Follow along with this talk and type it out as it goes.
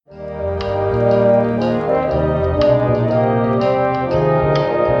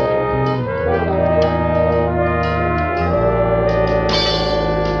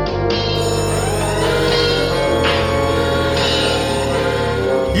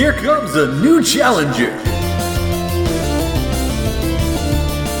here comes a new challenger.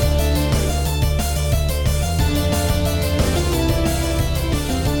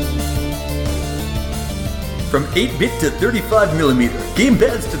 From 8-bit to 35mm,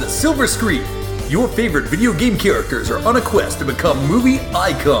 gamepads to the silver screen, your favorite video game characters are on a quest to become movie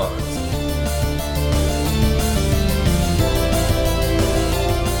icons.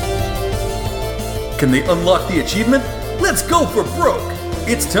 Can they unlock the achievement? Let's go for broke!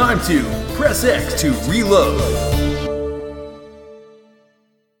 It's time to press X to reload.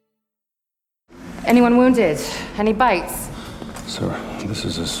 Anyone wounded? Any bites? Sir, this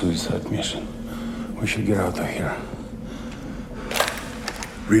is a suicide mission. We should get out of here.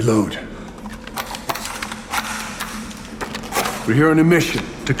 Reload. We're here on a mission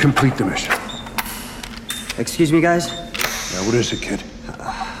to complete the mission. Excuse me, guys? Yeah, what is it, kid?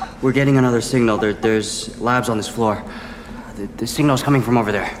 We're getting another signal. There's labs on this floor. The signal's coming from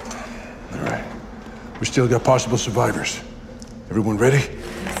over there. All right. We still got possible survivors. Everyone ready?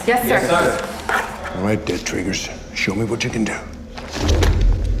 Yes, sir. Yes, sir. All right, dead triggers. Show me what you can do.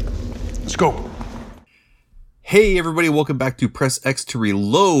 Let's go. Hey everybody, welcome back to Press X to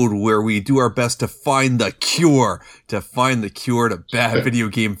Reload, where we do our best to find the cure to bad video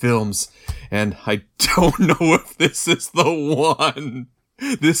game films. And I don't know if this is the one.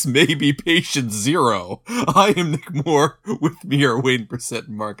 This may be patient zero. I am Nick Moore. With me are Wayne Brissett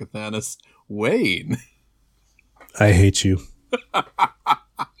and Mark Athanas. Wayne. I hate you.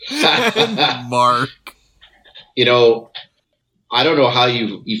 And Mark. You know, I don't know how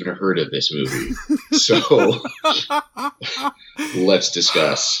you've even heard of this movie. So let's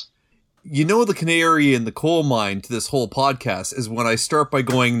discuss. You know, the canary in the coal mine to this whole podcast is when I start by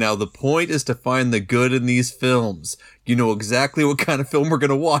going, now the point is to find the good in these films. You know exactly what kind of film we're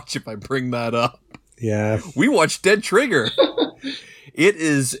going to watch if I bring that up. Yeah. We watched Dead Trigger. It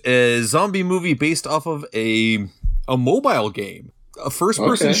is a zombie movie based off of a mobile game. A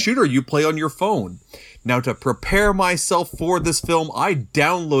first-person shooter you play on your phone. Now, to prepare myself for this film, I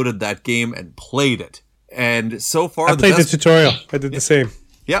downloaded that game and played it. And so far, I played the tutorial. I did the same.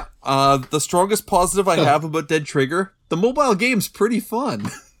 Yeah, the strongest positive I have about Dead Trigger, the mobile game's pretty fun.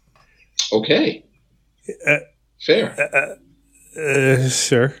 Okay. Fair.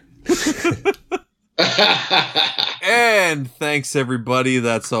 Sure. And thanks, everybody.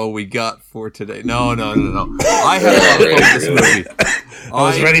 That's all we got for today. No. I had a lot of fun with this movie. I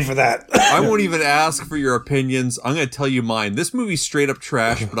was ready for that. I won't even ask for your opinions. I'm going to tell you mine. This movie's straight up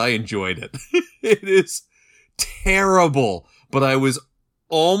trash, but I enjoyed it. It is terrible, but I was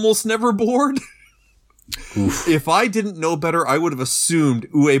almost never bored. Oof. If I didn't know better, I would have assumed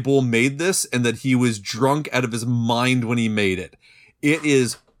Uwe Boll made this and that he was drunk out of his mind when he made it. It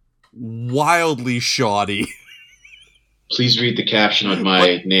is wildly shoddy. Please read the caption on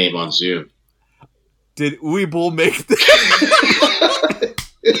my name on Zoom. Did Uwe Boll make this?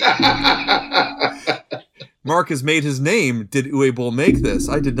 Mark has made his name. Did Uwe Boll make this?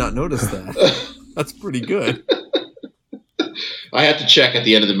 I did not notice that. That's pretty good. I had to check at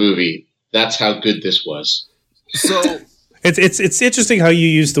the end of the movie. That's how good this was. So it's interesting how you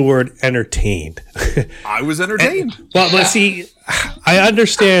use the word entertained. I was entertained. But see, I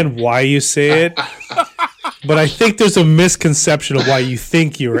understand why you say it, but I think there's a misconception of why you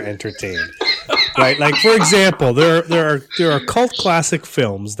think you were entertained. Right? Like, for example, there are cult classic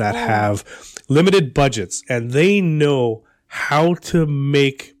films that have limited budgets, and they know how to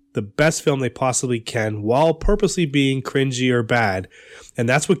make the best film they possibly can while purposely being cringy or bad. And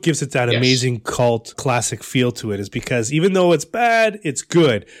that's what gives it that amazing cult classic feel to it, is because even though it's bad, it's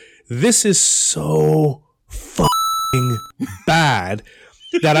good. This is so fucking bad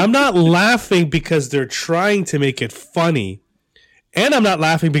that I'm not laughing because they're trying to make it funny. And I'm not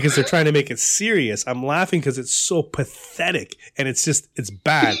laughing because they're trying to make it serious. I'm laughing because it's so pathetic and it's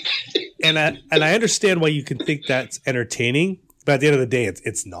bad. And I understand why you can think that's entertaining. But at the end of the day,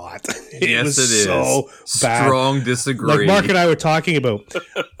 it's not. Yes, it is. So bad. Strong disagree. Like Mark and I were talking about.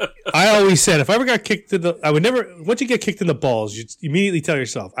 I always said if I ever got kicked in I would never. Once you get kicked in the balls, you immediately tell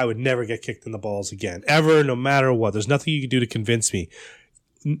yourself, I would never get kicked in the balls again, ever, no matter what. There's nothing you can do to convince me.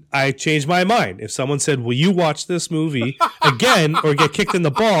 I changed my mind. If someone said, "Will you watch this movie again or get kicked in the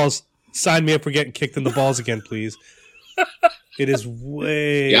balls?" Sign me up for getting kicked in the balls again, please. It is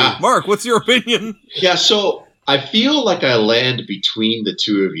way. Yeah, Mark, what's your opinion? Yeah, so I feel like I land between the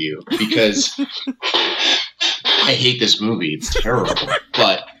two of you because I hate this movie. It's terrible,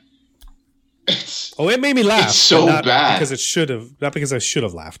 but it made me laugh. It's so bad because it should have, not because I should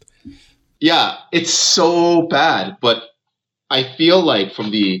have laughed. Yeah, it's so bad, but I feel like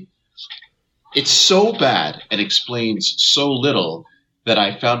it's so bad and explains so little that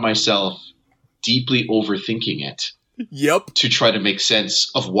I found myself deeply overthinking it Yep. to try to make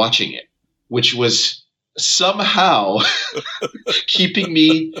sense of watching it, which was somehow keeping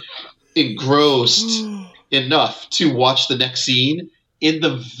me engrossed enough to watch the next scene in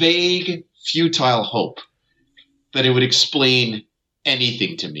the vague, futile hope that it would explain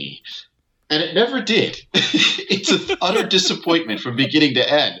anything to me. And it never did. It's an utter disappointment from beginning to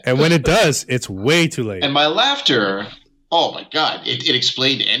end. And when it does, it's way too late. And my laughter, oh my God, it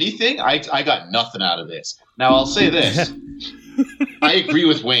explained anything? I got nothing out of this. Now, I'll say this. I agree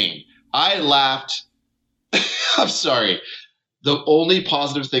with Wayne. I laughed. I'm sorry. The only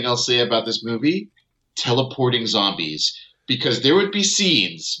positive thing I'll say about this movie, teleporting zombies. Because there would be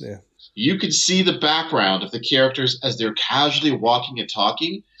scenes, you could see the background of the characters as they're casually walking and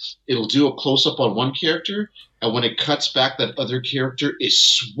talking. It'll do a close-up on one character, and when it cuts back, that other character is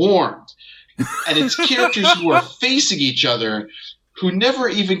swarmed. And it's characters who are facing each other who never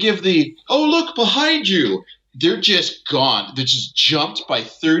even give the, oh, look, behind you. They're just gone. They're just jumped by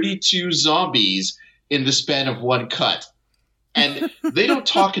 32 zombies in the span of one cut. And they don't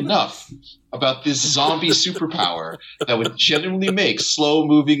talk enough about this zombie superpower that would genuinely make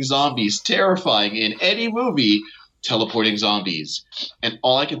slow-moving zombies terrifying in any movie, teleporting zombies. And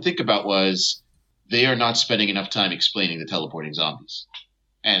all I could think about was they are not spending enough time explaining the teleporting zombies.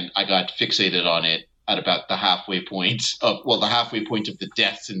 And I got fixated on it at about the halfway point of the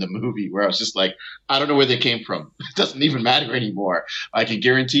deaths in the movie, where I was just like, I don't know where they came from. It doesn't even matter anymore. I can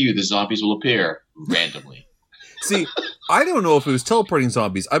guarantee you the zombies will appear randomly. See, I don't know if it was teleporting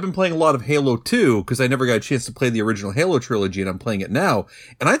zombies. I've been playing a lot of Halo 2 because I never got a chance to play the original Halo trilogy, and I'm playing it now.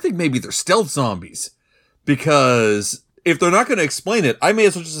 And I think maybe they're stealth zombies. Because if they're not going to explain it, I may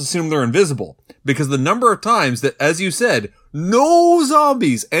as well just assume they're invisible. Because the number of times that, as you said, no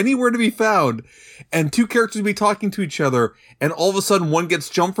zombies anywhere to be found, and two characters will be talking to each other, and all of a sudden one gets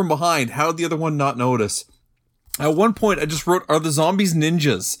jumped from behind, how did the other one not notice? At one point, I just wrote, are the zombies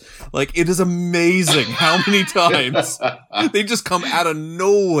ninjas? Like, it is amazing how many times they just come out of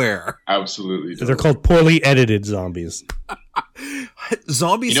nowhere. Absolutely. They're called poorly edited zombies.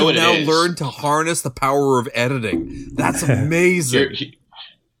 Zombies have now learned to harness the power of editing. That's amazing.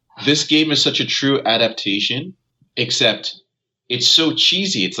 This game is such a true adaptation, except it's so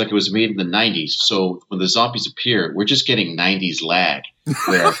cheesy. It's like it was made in the 90s. So when the zombies appear, we're just getting 90s lag.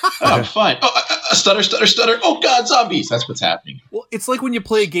 Where, I'm fine. Oh, stutter, stutter, stutter. Oh, God, zombies. That's what's happening. Well, it's like when you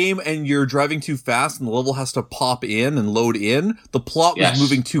play a game and you're driving too fast and the level has to pop in and load in. The plot was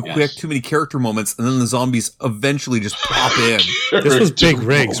moving too quick, too many character moments, and then the zombies eventually just pop in. This was big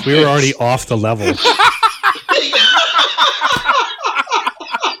rigs. We were already off the level.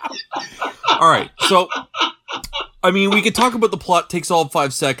 All right, so, I mean, we could talk about the plot. Takes all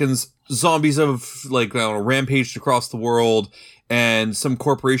 5 seconds. Zombies have, like, I don't know, rampaged across the world, and some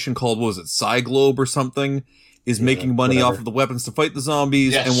corporation called, what was it, Cyglobe or something, is making money off of the weapons to fight the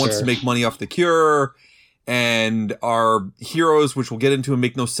zombies, and wants to make money off the cure. And our heroes, which we'll get into and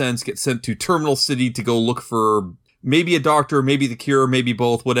make no sense, get sent to Terminal City to go look for maybe a doctor, maybe the cure, maybe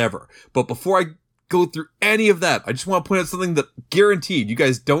both, whatever. But before I go through any of that, I just want to point out something that guaranteed you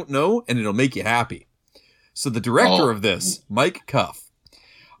guys don't know, and it'll make you happy. So the director of this, Mike Cuff,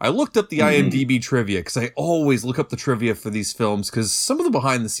 I looked up the IMDb trivia because I always look up the trivia for these films because some of the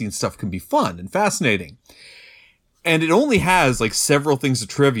behind the scenes stuff can be fun and fascinating. And it only has like several things of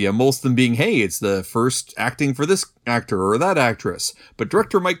trivia, most of them being, hey, it's the first acting for this actor or that actress. But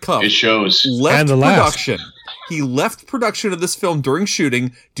director Mike Cuff left production. He left production of this film during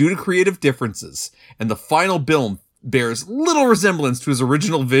shooting due to creative differences. And the final film bears little resemblance to his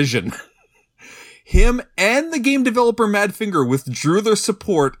original vision. Him and the game developer Madfinger withdrew their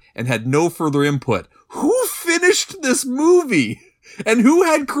support and had no further input. Who finished this movie? And who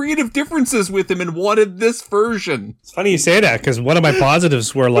had creative differences with him and wanted this version? It's funny you say that, because one of my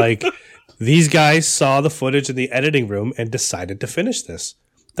positives were like, these guys saw the footage in the editing room and decided to finish this.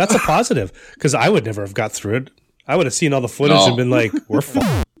 That's a positive, because I would never have got through it. I would have seen all the footage and been like, we're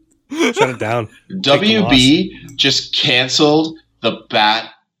fucked. Shut it down. WB just canceled the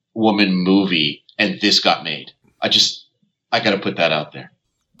Batwoman movie. And this got made. I got to put that out there.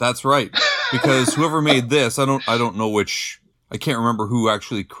 That's right. Because whoever made this, I don't know which, I can't remember who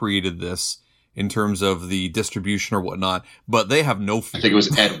actually created this in terms of the distribution or whatnot, but they have no fear. I think it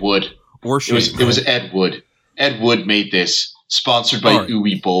was Ed Wood. It was Ed Wood. Ed Wood made this, sponsored by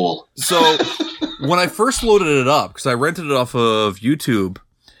Uwe Boll. So when I first loaded it up, because I rented it off of YouTube,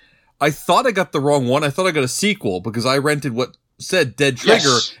 I thought I got the wrong one. I thought I got a sequel because I rented what said Dead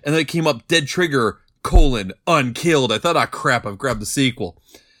Trigger, and then it came up Dead Trigger, Unkilled. I thought, crap, I've grabbed the sequel.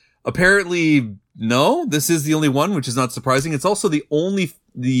 Apparently, no, this is the only one, which is not surprising. It's also the only,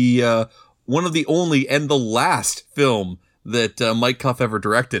 one of the only and the last film that Mike Cuff ever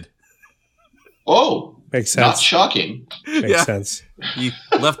directed. Oh, Makes not sense. shocking. Makes sense. He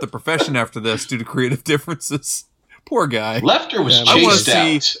left the profession after this due to creative differences. Poor guy. Left or was Yeah, I want to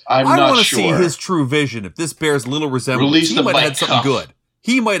chased see. out? I'm I not want to sure. see his true vision. If this bears little resemblance, Release he the might have had Mike something Cuff. good.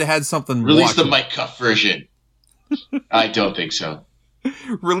 He might have had something. Release the watchable. Mike Cuff version. I don't think so.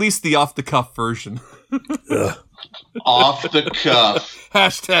 Release the off the cuff version. Off the cuff.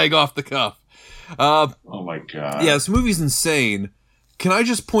 Hashtag off the cuff. Oh my god. Yeah, this movie's insane. Can I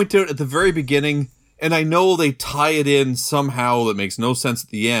just point out at the very beginning, and I know they tie it in somehow that makes no sense at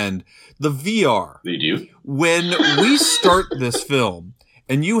the end, the VR. They do? When we start this film,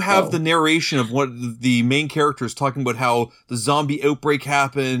 and you have the narration of what the main character is talking about how the zombie outbreak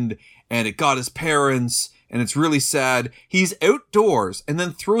happened, and it got his parents, and it's really sad. He's outdoors, and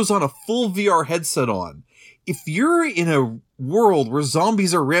then throws on a full VR headset on. If you're in a world where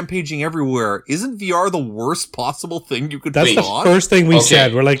zombies are rampaging everywhere, isn't VR the worst possible thing you could That's put the on? first thing we Okay.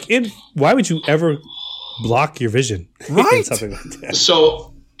 said. We're like, why would you ever block your vision? in Right. something like that. So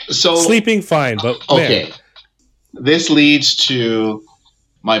Sleeping fine, but okay. man, This leads to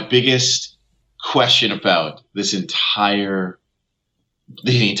my biggest question about the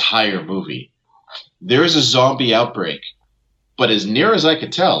entire movie. There is a zombie outbreak, but as near as I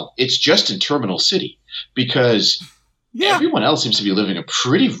could tell, it's just in Terminal City because everyone else seems to be living a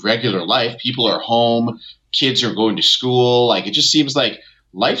pretty regular life. People are home, kids are going to school. Like, it just seems like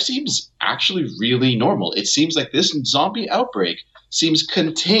life seems actually really normal. It seems like this zombie outbreak seems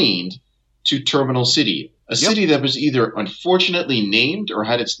contained to Terminal City, a city that was either unfortunately named or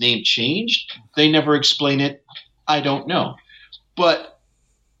had its name changed. They never explain it. I don't know. But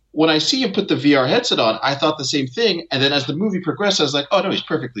when I see him put the VR headset on, I thought the same thing. And then as the movie progressed, I was like, oh, no, he's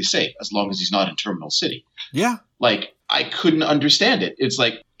perfectly safe as long as he's not in Terminal City. Yeah. Like, I couldn't understand it. It's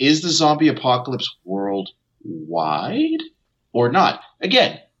like, is the zombie apocalypse worldwide or not?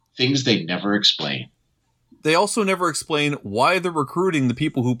 Again, things they never explain. They also never explain why they're recruiting the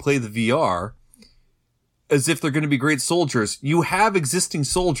people who play the VR as if they're going to be great soldiers. You have existing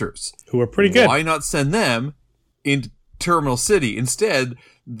soldiers. who are pretty good. Why not send them into Terminal City? Instead,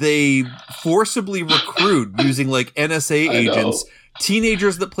 they forcibly recruit using like NSA I know. agents,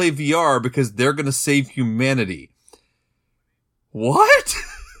 teenagers that play VR because they're going to save humanity. What?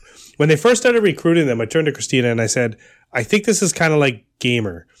 When they first started recruiting them, I turned to Christina and I said, I think this is kind of like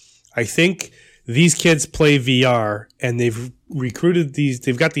Gamer. I think these kids play VR and they've recruited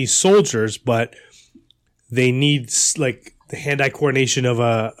they've got these soldiers, but they need like the hand-eye coordination of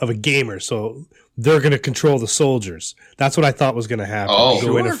a gamer. So they're going to control the soldiers. That's what I thought was going to happen. Oh,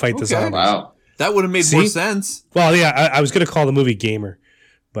 Go in sure. and fight the Okay. zombies. Wow. That would have made See? more sense. Well, yeah, I was going to call the movie Gamer,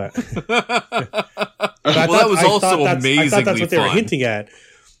 but Well, that was I also thought that's amazingly what they were fun. hinting at.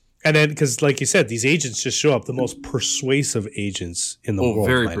 And then, because like you said, these agents just show up, the most persuasive agents in the Oh, world.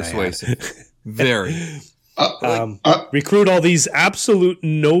 very might I add. persuasive. Very. Recruit all these absolute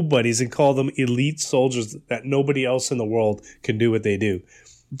nobodies and call them elite soldiers that nobody else in the world can do what they do.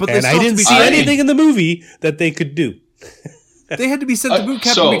 But And I didn't see anything in the movie that they could do. They had to be sent to boot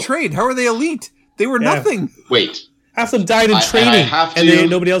camp so- and be trained. How are they elite? They were Yeah. nothing. Wait. Half them died in And I training, have and to- then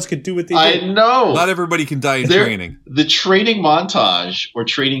nobody else could do what they I did. know. Not everybody can die in There- training. The training montage or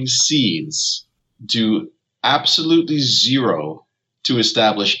training scenes do absolutely zero to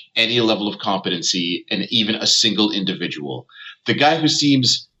establish any level of competency in even a single individual. The guy who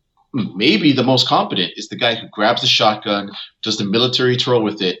seems maybe the most competent is the guy who grabs the shotgun, does the military twirl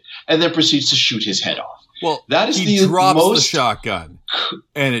with it, and then proceeds to shoot his head off. Well, That is he the drops the most- shotgun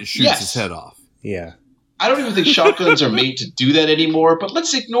and it shoots Yes. his head off. Yeah. I don't even think shotguns are made to do that anymore, but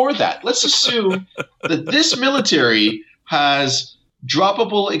let's ignore that. Let's assume that this military has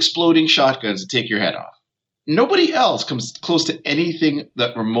droppable exploding shotguns to take your head off. Nobody else comes close to anything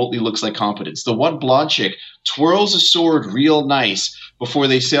that remotely looks like competence. The one blonde chick twirls a sword real nice before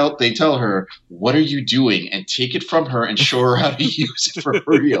they tell her, "What are you doing?" and take it from her and show her how to use it for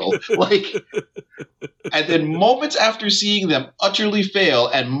real. And then moments after seeing them utterly fail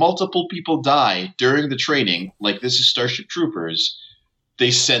and multiple people die during the training, like this is Starship Troopers,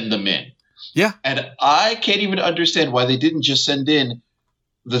 they send them in. Yeah. And I can't even understand why they didn't just send in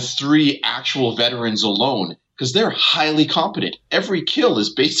the 3 actual veterans alone, because they're highly competent. Every kill is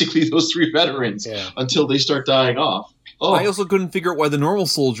basically those 3 veterans until they start dying off. Oh, I also couldn't figure out why the normal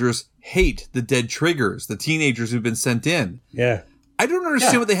soldiers hate the dead triggers, the teenagers who've been sent in. Yeah. I don't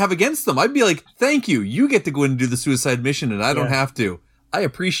understand what they have against them. I'd be like, thank you. You get to go in and do the suicide mission and I don't have to. I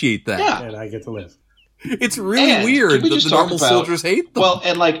appreciate that. Yeah. And I get to live. It's really And weird can we that just the talk normal about- soldiers hate them. Well,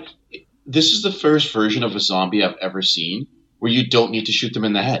 and like, this is the first version of a zombie I've ever seen where you don't need to shoot them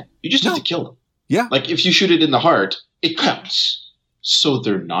in the head. You just have to kill them. Yeah. Like, if you shoot it in the heart, it counts. So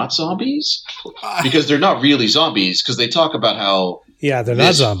they're not zombies? Because they're not really zombies, because they talk about how Yeah, they're not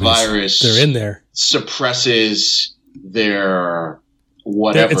this zombies. virus They're in there. suppresses their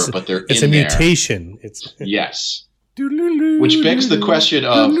whatever, It's- but they're It's in a there. mutation. It's Yes. Which begs the question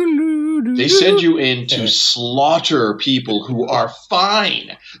of, they send you in to slaughter people who are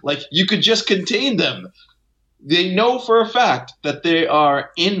fine. Like, you could just contain them. They know for a fact that they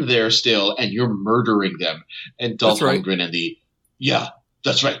are in there still, and you're murdering them. And Dolph That's right. Lundgren and yeah,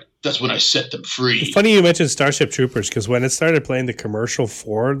 that's right. That's when I set them free. funny you mentioned Starship Troopers because when it started playing the commercial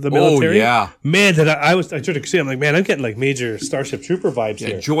for the military, yeah. man, did I tried to see. I'm like, man, I'm getting like major Starship Trooper vibes Yeah,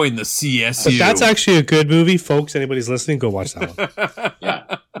 here. join the CSU. But that's actually a good movie, folks. Anybody's listening, go watch that one.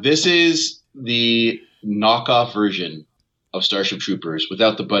 Yeah. This is the knockoff version of Starship Troopers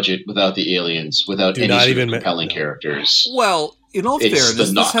without the budget, without the aliens, without Do any not sort even of compelling characters. Well, in all It's fairness, the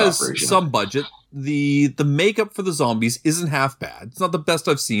this knockoff has version. some budget. The makeup for the zombies isn't half bad. It's not the best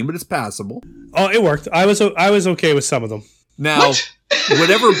I've seen, but it's passable. Oh, it worked. I was okay with some of them. Now, What?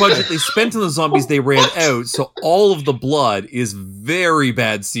 whatever budget they spent on the zombies, they ran out, so all of the blood is very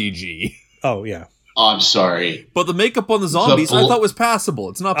bad CG. Oh yeah, I'm sorry. But the makeup on the zombies, I bull- thought was passable.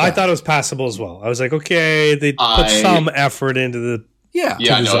 It's not bad. I thought it was passable as well. I was like, okay, they put I- some effort into the. yeah.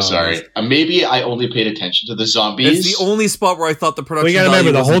 Yeah, the no, zombies. sorry. Maybe I only paid attention to the zombies. It's the only spot where I thought the production We got to value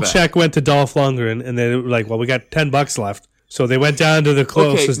remember the whole wasn't bad. check went to Dolph Lundgren, and they were like, well, we got $10 left, so they went down to the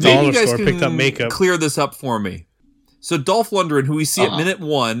closest maybe dollar you guys store, can picked up makeup. clear this up for me. So Dolph Lundgren, who we see at Uh-huh. minute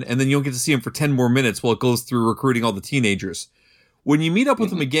 1, and then you don't get to see him for 10 more minutes while it goes through recruiting all the teenagers. When you meet up with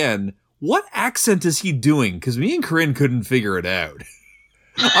Mm-hmm. him again, what accent is he doing? Because me and Corinne couldn't figure it out.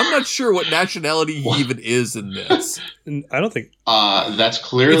 I'm not sure what nationality he even is in this. I don't think. That's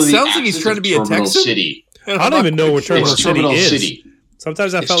clearly. It the sounds like he's accent trying to of be a Terminal Texan. City. I don't even know where Terminal It's City Terminal is. City.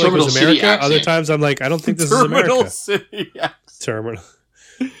 Sometimes I It's felt like it was Terminal City America. Other accent. times I'm like, I don't think this Terminal is America. City. Yeah. Terminal.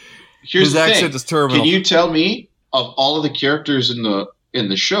 Here's His the accent thing. is terminal. Can you tell me of all of the characters in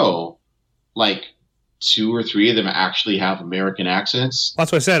the show, like 2 or 3 of them actually have American accents?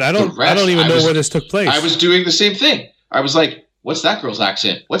 That's what I said. I don't The rest, even I know was- where this took place. I was doing the same thing. I was like, what's that girl's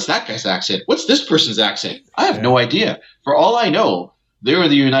accent? What's that guy's accent? What's this person's accent? I have no idea. For all I know, they're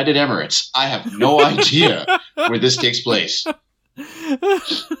the United Emirates. I have no idea where this takes place.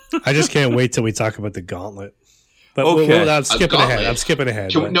 I just can't wait till we talk about the Gauntlet. But Okay. I'm skipping ahead. Gauntlet. I'm skipping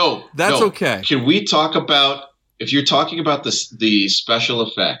ahead. Can, but- no, That's no. okay. Can we talk about, if you're talking about the special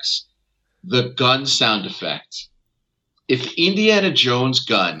effects, the gun sound effect? If Indiana Jones'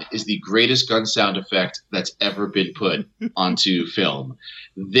 gun is the greatest gun sound effect that's ever been put onto film,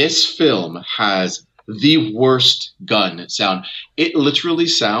 this film has the worst gun sound. It literally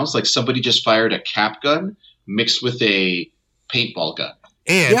sounds like somebody just fired a cap gun mixed with a paintball gun.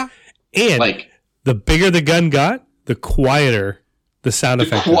 And Yeah. and Like, the bigger the gun got, the quieter the sound the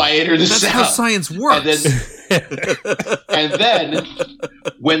effect. got. quieter the That's sound. how science works. And then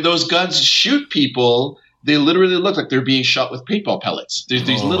when those guns shoot people, they literally look like they're being shot with paintball pellets. There's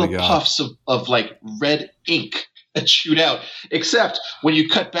these Oh my little God. puffs of like red ink that shoot out. Except when you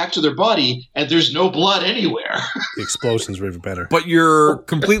cut back to their body and there's no blood anywhere. The explosions were even better. But you're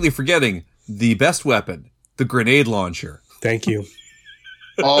completely forgetting the best weapon, the grenade launcher. Thank you.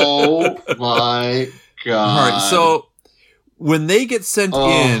 Oh my god. All right, so when they get sent Oh.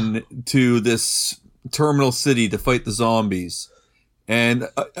 in to this terminal city to fight the zombies, and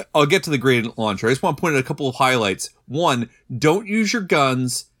I'll get to the grenade launcher. I just want to point out a couple of highlights. One, don't use your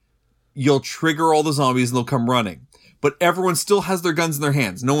guns. You'll trigger all the zombies and they'll come running. But everyone still has their guns in their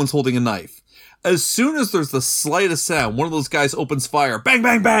hands. No one's holding a knife. As soon as there's the slightest sound, one of those guys opens fire. Bang,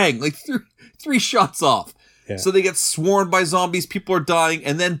 bang, bang! Like three shots off. Yeah. So they get swarmed by zombies, people are dying,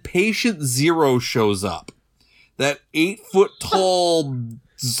 and then Patient Zero shows up. That 8-foot tall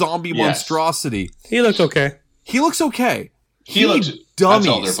zombie Yes. monstrosity. He looked okay. He looks okay. He looks- that's all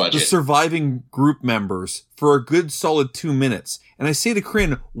their dummies the budget. surviving group members for a good solid 2 minutes. And I say to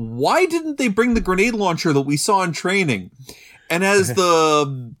Corinne, why didn't they bring the grenade launcher that we saw in training? And as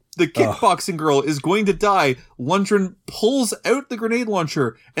the kickboxing girl is going to die, Lundgren pulls out the grenade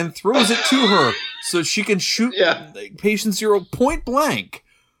launcher and throws it to her so she can shoot Yeah. Patient Zero point blank.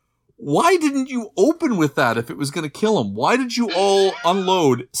 Why didn't you open with that if it was going to kill him? Why did you all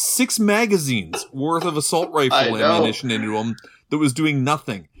unload 6 magazines worth of assault I rifle know. ammunition into him that was doing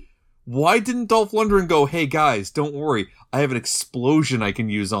nothing? Why didn't Dolph Lundgren go, hey guys, don't worry, I have an explosion I can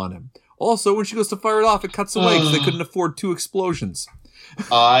use on him? Also, when she goes to fire it off, it cuts away because they couldn't afford 2 explosions.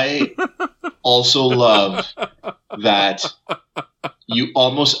 I also love that you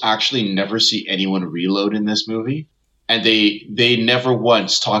almost actually never see anyone reload in this movie, and they never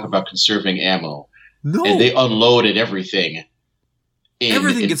once talk about conserving ammo. No, And they unloaded everything.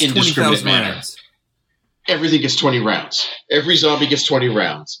 everything gets 20,000 manner. rounds. Everything gets 20 rounds. Every zombie gets 20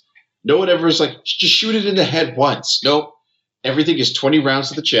 rounds. No one ever is like, just shoot it in the head once. Nope. Everything is 20 rounds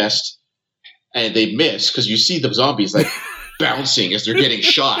to the chest, and they miss because you see the zombies like bouncing as they're getting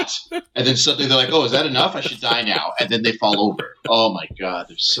shot, and then suddenly they're like, "Oh, is that enough? I should die now." And then they fall over. Oh my god,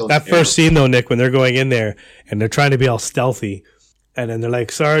 they're so That terrible. first scene though, Nick, when they're going in there and they're trying to be all stealthy, and then they're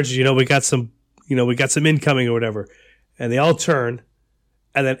like, "Sarge, we got some incoming or whatever," and they all turn,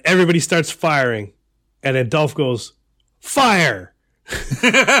 and then everybody starts firing, and then Dolph goes, "Fire!" It's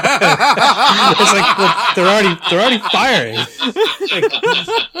like, well, they're already firing. Like,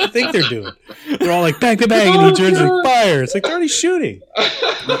 I think they're doing. They're all like bang, bang, bang, and he turns like fire. It's like they're already shooting.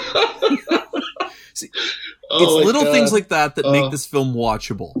 See, Oh it's my little God. things like that make this film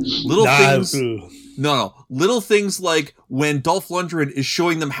watchable. Little things. ooh. No. Little things like when Dolph Lundgren is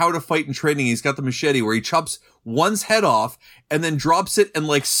showing them how to fight in training. He's got the machete where he chops one's head off and then drops it and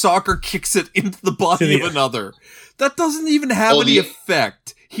like soccer kicks it into the body of another. That doesn't even have any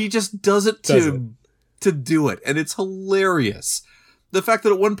effect. He just does it to do it, and it's hilarious. The fact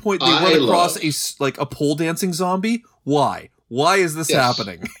that at one point they run across a pole dancing zombie. Why? Why is this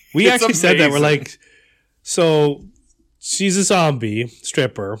happening? We It's actually said that. We're amazing. like, so she's a zombie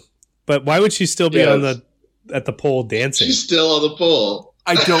stripper, but why would she still be at the pole dancing? She's still on the pole.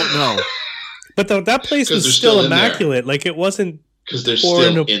 I don't know. But that place 'Cause was they're still still in there. immaculate. Like it wasn't Because they're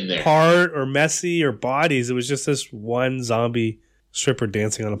torn still in there. apart or messy or bodies. It was just this one zombie stripper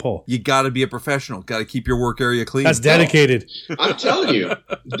dancing on a pole. You got to be a professional. Got to keep your work area clean. That's dedicated. I'm telling you,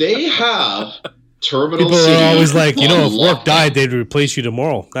 they have Terminal People City. are always like, if on work lockdown. died, they'd replace you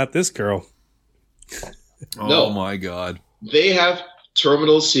tomorrow. Not this girl. Oh No. my god. They have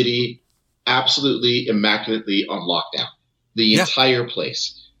Terminal City absolutely immaculately on lockdown. The entire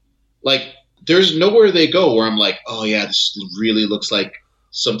place. Like, there's nowhere they go where I'm like, oh yeah, this really looks like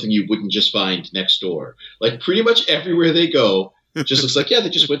something you wouldn't just find next door. Like, pretty much everywhere they go just looks like, yeah, they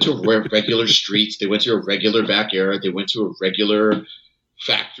just went to a regular street. They went to a regular backyard. They went to a regular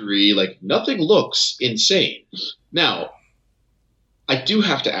factory. Like, nothing looks insane. Now, I do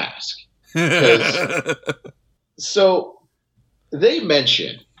have to ask. So, they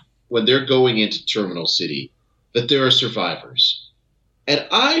mention when they're going into Terminal City that there are survivors. And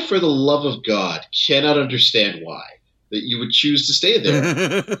I, for the love of God, cannot understand why that you would choose to stay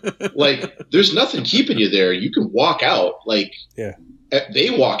there. Like, there's nothing keeping you there. You can walk out. Like, they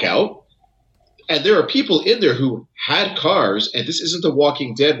walk out. And there are people in there who had cars. And this isn't The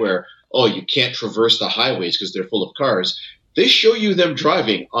Walking Dead where, oh, you can't traverse the highways because they're full of cars. They show you them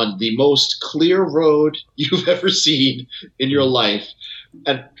driving on the most clear road you've ever seen in your life.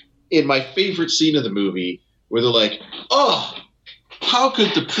 And in my favorite scene of the movie, where they're like, oh, how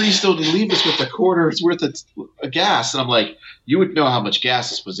could the priest only leave us with a quarter's worth of gas? And I'm like, you would know how much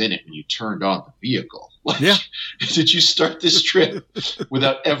gas was in it when you turned on the vehicle. Like, did you start this trip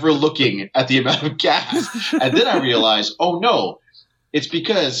without ever looking at the amount of gas? And then I realized, oh no, it's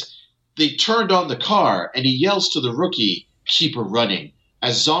because they turned on the car and he yells to the rookie, keep her running.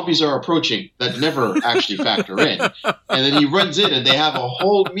 As zombies are approaching, that never actually factor in. And then he runs in and they have a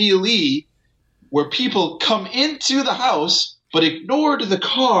whole melee where people come into the house but ignored the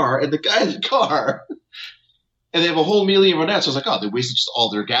car and the guy in the car. And they have a whole melee and run out. So I was like, oh, they wasted just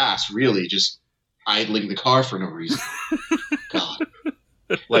all their gas, really, just idling the car for no reason. God.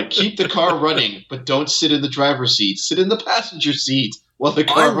 Like, keep the car running, but don't sit in the driver's seat. Sit in the passenger seat while the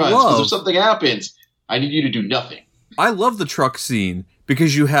car runs. Because if something happens, I need you to do nothing. I love the truck scene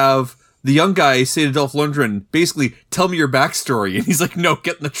because you have the young guy say to Dolph Lundgren, basically, tell me your backstory. And he's like, no,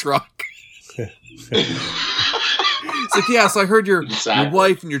 get in the truck. It's like, yeah, so I heard your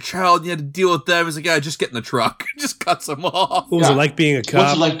wife and your child, and you had to deal with them. He's like, yeah, just get in the truck. Just cuts him off. What was it like being a cop?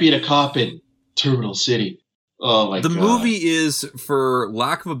 What's it like being a cop in Terminal City? Oh, my God. The movie is, for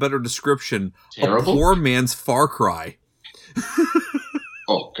lack of a better description, terrible? A poor man's Far Cry.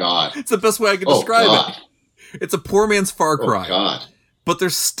 Oh, God. It's the best way I can describe it. It's a poor man's Far Cry. Oh, God. But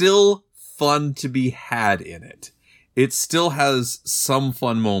there's still fun to be had in it. It still has some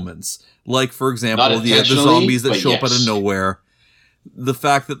fun moments. Like, for example, the zombies that show up out of nowhere. The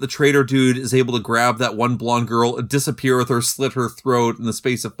fact that the traitor dude is able to grab that one blonde girl, disappear with her, slit her throat in the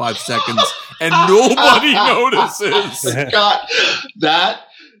space of 5 seconds, and nobody notices. God, that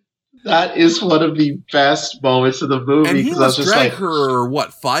is one of the best moments of the movie. And he I was must drag her,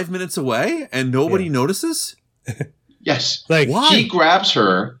 5 minutes away, and nobody notices? Yes. Like, why? He grabs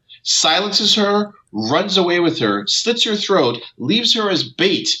her. silences her, runs away with her, slits her throat, leaves her as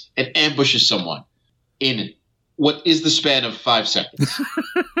bait, and ambushes someone in what is the span of 5 seconds.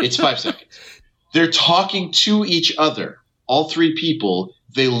 It's 5 seconds. They're talking to each other, all three people.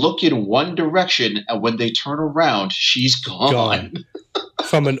 They look in one direction, and when they turn around, she's gone.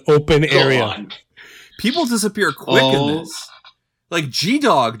 From an open area. Gone. People disappear quick in this. Like,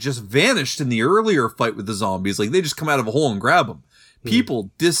 G-Dog just vanished in the earlier fight with the zombies. Like, they just come out of a hole and grab him.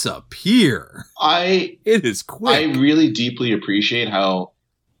 People disappear. It is quick. I really deeply appreciate how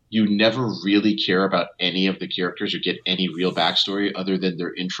you never really care about any of the characters or get any real backstory other than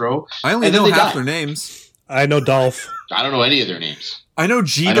their intro. I only know half their names. I know Dolph. I don't know any of their names. I know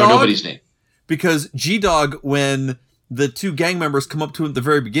G-Dog. I know nobody's name. Because G-Dog, when the two gang members come up to him at the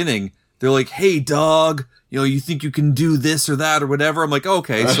very beginning, they're like, hey, dog, you think you can do this or that or whatever? I'm like,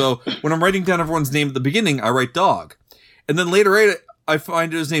 okay. So when I'm writing down everyone's name at the beginning, I write dog. And then later I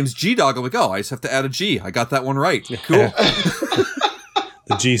find his name's G-Dog. I'm like, oh, I just have to add a G. I got that one right. Cool.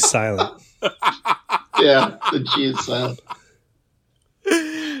 The G's silent. Yeah, the G is silent.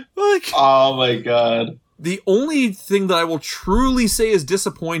 Oh my God. The only thing that I will truly say is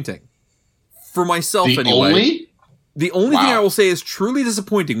disappointing for myself The anyway. The only Wow. thing I will say is truly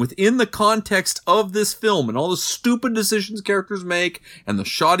disappointing within the context of this film and all the stupid decisions characters make and the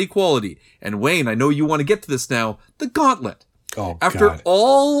shoddy quality. And Wayne, I know you want to get to this now. The Gauntlet. Oh, After God.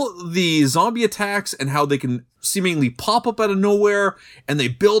 all the zombie attacks and how they can seemingly pop up out of nowhere and they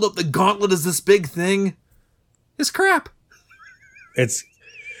build up the Gauntlet as this big thing, it's crap. It's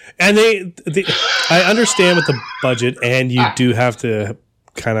and I understand with the budget, and you do have to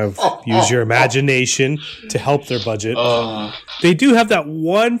kind of use your imagination to help their budget. They do have that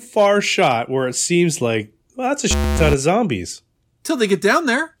one far shot where it seems like, well, that's a shit ton of zombies. Till they get down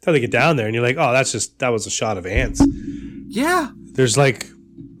there. Till they get down there, and you're like, oh, that was a shot of ants. Yeah. There's like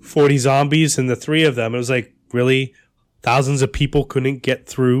 40 zombies, and the three of them. It was like, really? Thousands of people couldn't get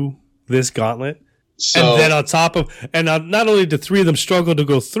through this gauntlet? So, and then on top of, and not only did three of them struggle to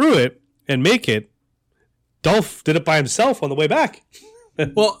go through it and make it, Dolph did it by himself on the way back.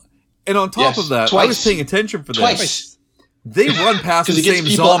 Well, and on top Yes, of that, I twice. was paying attention for this. Twice. They run past the 'Cause he gets same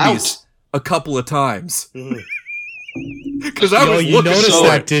people zombies out. a couple of times. Because I was You looking noticed for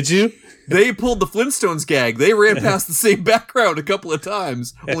that, it. did you? They pulled the Flintstones gag. They ran past the same background a couple of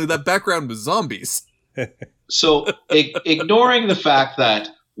times. Only that background was zombies. So ignoring the fact that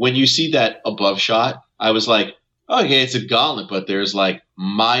when you see that above shot, I was like, okay, it's a gauntlet, but there's like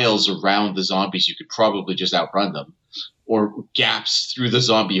miles around the zombies. You could probably just outrun them, or gaps through the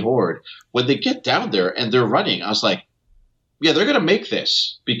zombie horde. When they get down there and they're running, I was like, yeah, they're going to make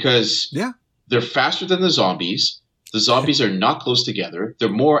this because they're faster than the zombies. The zombies are not close together. They're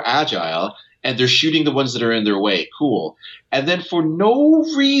more agile, and they're shooting the ones that are in their way. Cool. And then for no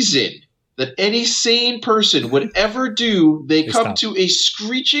reason that any sane person would ever do, they come to a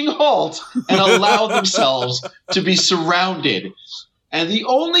screeching halt and allow themselves to be surrounded. And the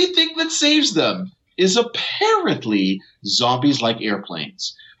only thing that saves them is apparently zombies like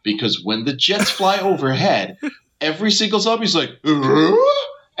airplanes. Because when the jets fly overhead, every single zombie's like,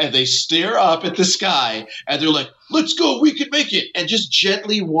 and they stare up at the sky, and they're like, let's go, we can make it, and just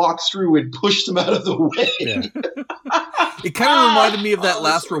gently walk through and push them out of the way. Yeah. It kind of reminded me of that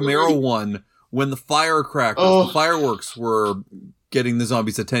last Romero one when the firecrackers, the fireworks were getting the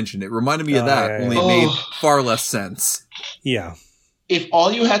zombies' attention. It reminded me of that, only it made far less sense. Yeah. If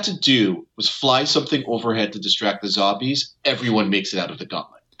all you had to do was fly something overhead to distract the zombies, everyone makes it out of the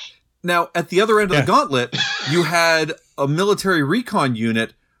gauntlet. Now, at the other end of the gauntlet, you had a military recon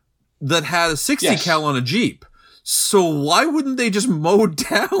unit that had a 60 cal on a Jeep. So why wouldn't they just mow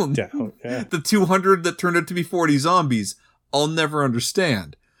down the 200 that turned out to be 40 zombies? I'll never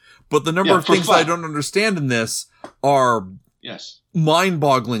understand. But the number of things that I don't understand in this are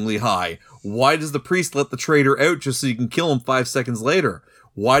mind-bogglingly high. Why does the priest let the traitor out just so you can kill him 5 seconds later?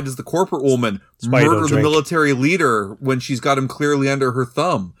 Why does the corporate woman murder the military leader when she's got him clearly under her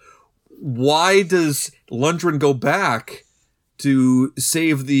thumb? Why does Lundgren go back to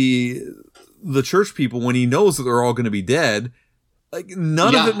save the church people when he knows that they're all going to be dead? Like,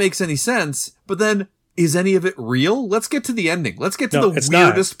 none of it makes any sense. But then, is any of it real? Let's get to the ending. Let's get to the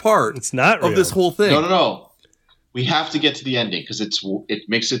weirdest part of this whole thing. No. We have to get to the ending because it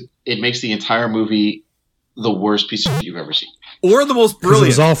makes the entire movie the worst piece of shit you've ever seen. Or the most brilliant. It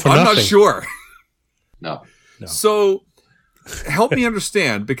was all for I'm nothing. not sure. No. So, help me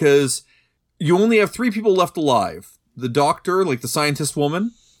understand, because you only have 3 people left alive. The doctor, like the scientist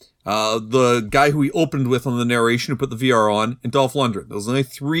woman, the guy who we opened with on the narration who put the VR on, and Dolph Lundgren. There's only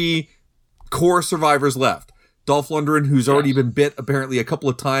 3 core survivors left. Dolph Lundgren, who's already been bit apparently a couple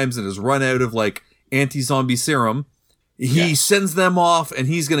of times and has run out of like anti-zombie serum. He sends them off, and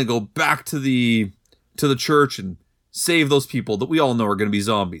he's going to go back to the church and save those people that we all know are going to be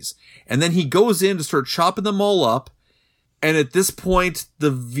zombies. And then he goes in to start chopping them all up. And at this point,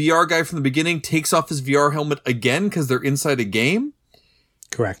 the VR guy from the beginning takes off his VR helmet again because they're inside a game.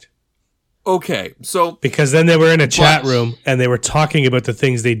 Correct. Okay, so because then they were in a chat room and they were talking about the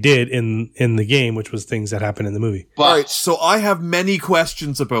things they did in the game, which was things that happened in the movie. But, all right, so I have many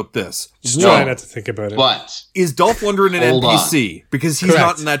questions about this. Just try not to think about it. But is Dolph Lundgren an NPC? Because he's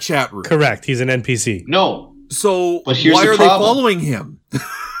not in that chat room. Correct, he's an NPC. No. So but here's why the are problem. they following him?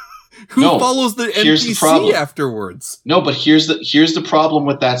 Who follows the NPC afterwards? No, but here's the problem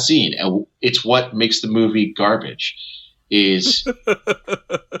with that scene, and it's what makes the movie garbage. Is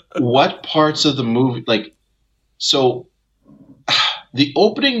what parts of the movie, like, so the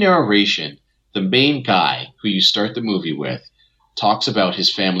opening narration, the main guy who you start the movie with talks about his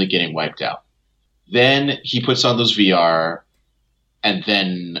family getting wiped out. Then he puts on those VR, and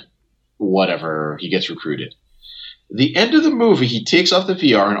then whatever, he gets recruited. The end of the movie, he takes off the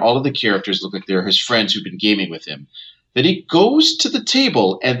VR and all of the characters look like they're his friends who've been gaming with him. Then he goes to the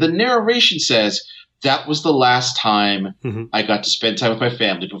table and the narration says, that was the last time I got to spend time with my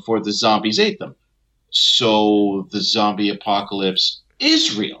family before the zombies ate them. So the zombie apocalypse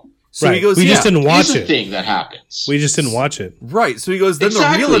is real. So he goes, we just didn't watch it. It's a thing that happens. We just didn't watch it. Right. So he goes, then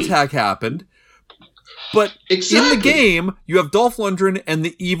the real attack happened. But in the game, you have Dolph Lundgren and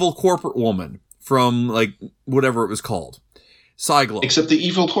the evil corporate woman from, like, whatever it was called. Cyglope. Except the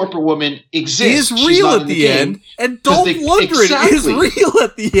evil corporate woman exists. Is real at the end, and Dolph Lundgren is real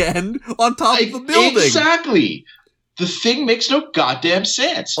at the end on top of the building. Exactly. The thing makes no goddamn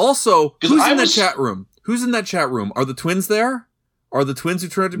sense. Also, who's in that chat room? Who's in that chat room? Are the twins there? Are the twins who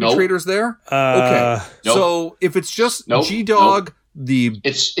turned out to be traitors there? Okay. So if it's just G-Dog, the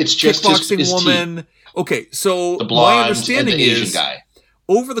it's just kickboxing his woman. team. Okay, so the blonde my understanding and the Asian is guy.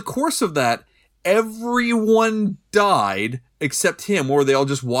 Over the course of that, everyone died except him, or were they all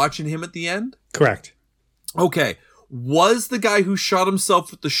just watching him at the end? Correct. Okay. Was the guy who shot himself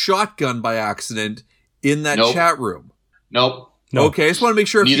with the shotgun by accident in that chat room? Nope. Okay, I just want to make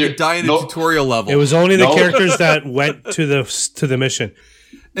sure if he could die in a tutorial level. It was only the characters that went to the mission.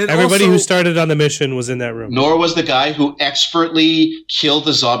 And everybody also, who started on the mission was in that room. Nor was the guy who expertly killed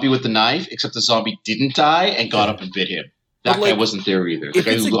the zombie with the knife, except the zombie didn't die and got up and bit him. That guy wasn't there either. The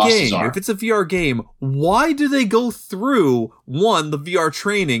guy who lost his arm. If it's a VR game, why do they go through, 1, the VR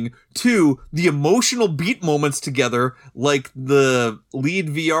training, 2, the emotional beat moments together, like the lead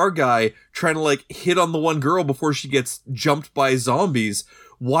VR guy trying to like hit on the one girl before she gets jumped by zombies?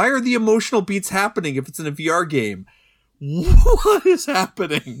 Why are the emotional beats happening if it's in a VR game? What is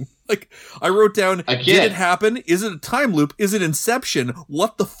happening? Like, I wrote down, did it happen? Is it a time loop? Is it Inception?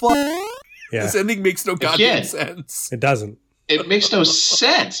 What the fuck? Yeah. This ending makes no goddamn sense. It doesn't. It makes no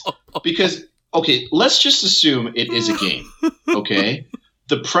sense. Because, okay, let's just assume it is a game. Okay?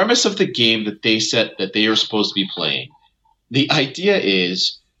 The premise of the game that they set that they are supposed to be playing, the idea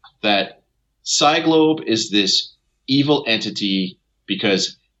is that Cyglope is this evil entity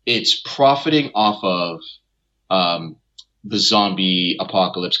because it's profiting off of the zombie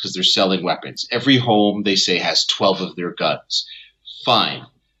apocalypse because they're selling weapons. Every home, they say, has 12 of their guns. Fine.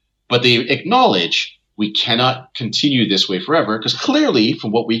 But they acknowledge we cannot continue this way forever because clearly,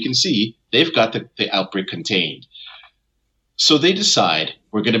 from what we can see, they've got the outbreak contained. So they decide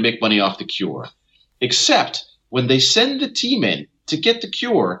we're going to make money off the cure. Except when they send the team in to get the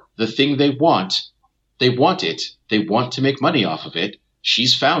cure, the thing they want it. They want to make money off of it.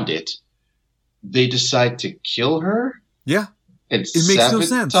 She's found it. They decide to kill her? Yeah. And it makes no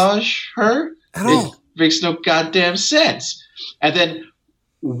sense. Sabotage her? At all. It makes no goddamn sense. And then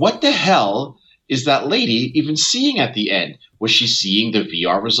what the hell is that lady even seeing at the end? Was she seeing the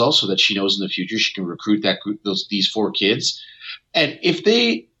VR results so that she knows in the future she can recruit that group, these 4 kids? And if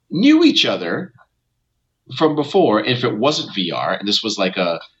they knew each other from before, and if it wasn't VR, and this was like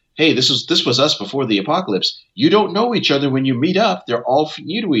hey, this was us before the apocalypse, you don't know each other when you meet up. They're all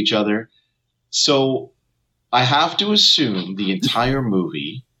new to each other. So I have to assume the entire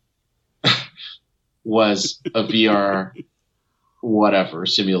movie was a VR whatever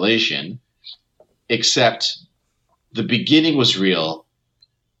simulation, except the beginning was real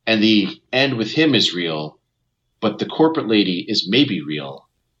and the end with him is real, but the corporate lady is maybe real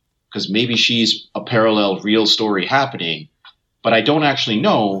because maybe she's a parallel real story happening, but I don't actually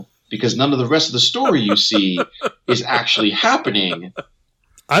know because none of the rest of the story you see is actually happening.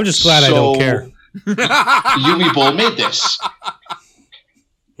 I'm just glad I don't care. Uwe Boll made this.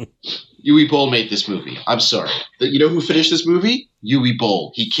 Uwe Boll made this movie. I'm sorry. You know who finished this movie? Uwe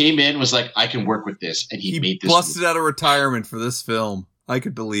Boll. He came in, was like, I can work with this, and he made this busted movie. out of retirement for this film. I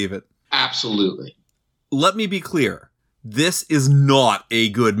could believe it. Absolutely. Let me be clear. This is not a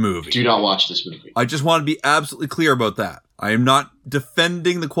good movie. Do not watch this movie. I just want to be absolutely clear about that. I am not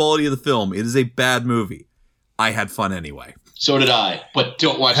defending the quality of the film. It is a bad movie. I had fun anyway. So did I, but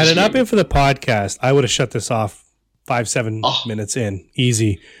don't watch Had this it not movie. been for the podcast, I would have shut this off 5-7 minutes in.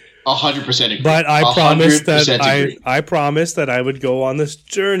 Easy. 100% agree. But I promised that 100% agree. I promised that I would go on this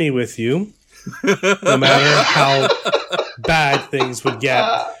journey with you, no matter how bad things would get.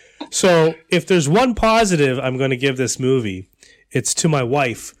 So if there's one positive I'm going to give this movie, it's to my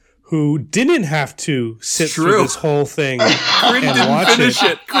wife, who didn't have to sit through this whole thing Corinne and didn't watch finish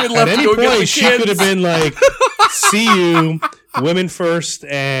it. Corinne At left to any go get the point, she kids. could have been like, "See you, women first,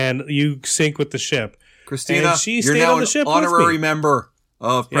 and you sink with the ship." Christina, And she you're stayed now on the an ship with honorary me. member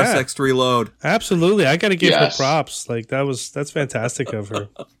of Press Yeah. X to Reload. Absolutely, I got to give Yes. her props. Like that's fantastic of her.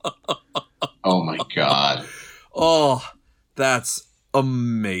 Oh my God. Oh, that's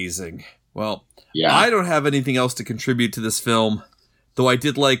amazing. Well, Yeah. I don't have anything else to contribute to this film, though I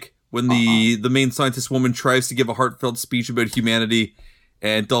did like when the main scientist woman tries to give a heartfelt speech about humanity,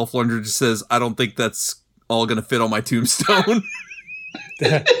 and Dolph Lundgren just says, "I don't think that's all going to fit on my tombstone."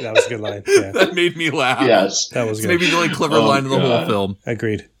 That was a good line. Yeah, That made me laugh. Yes. that was It's good. maybe the only clever Oh, line of the whole God. film.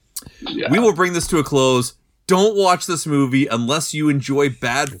 Agreed. Yeah. We will bring this to a close. Don't watch this movie unless you enjoy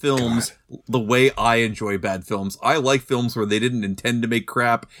bad films the way I enjoy bad films. I like films where they didn't intend to make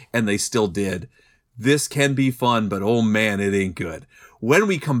crap and they still did. This can be fun, but oh man, it ain't good. When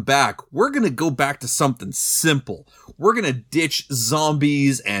we come back, we're going to go back to something simple. We're going to ditch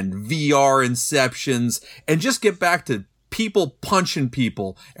zombies and VR inceptions and just get back to people punching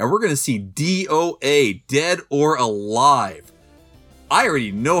people. And we're going to see DOA, Dead or Alive. I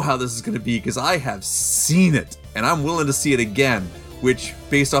already know how this is going to be because I have seen it, and I'm willing to see it again, which,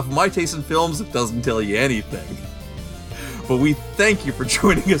 based off of my taste in films, it doesn't tell you anything. But we thank you for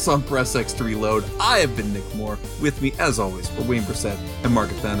joining us on Press X to Reload. I have been Nick Moore. With me, as always, were Wayne Brissett and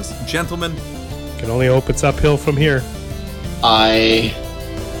Margaret Thanis. Gentlemen, Can only hope it's uphill from here. I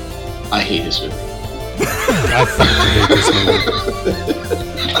hate this movie. I fucking hate this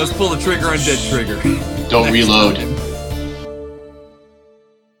movie. let's pull the trigger on Dead Trigger. Don't Next reload. time.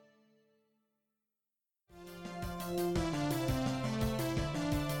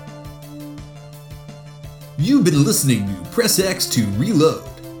 You've been listening to Press X to Reload.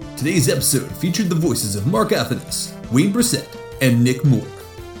 Today's episode featured the voices of Mark Athanas, Wayne Brissett, and Nick Moore.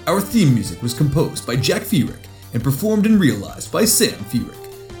 Our theme music was composed by Jack Furyk and performed and realized by Sam Furyk.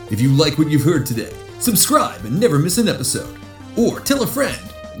 If you like what you've heard today, subscribe and never miss an episode. Or tell a friend,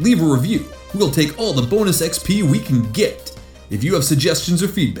 leave a review. We'll take all the bonus XP we can get. If you have suggestions or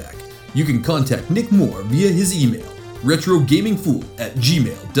feedback, you can contact Nick Moore via his email,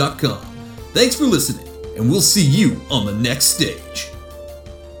 retrogamingfool@gmail.com. Thanks for listening, and we'll see you on the next stage.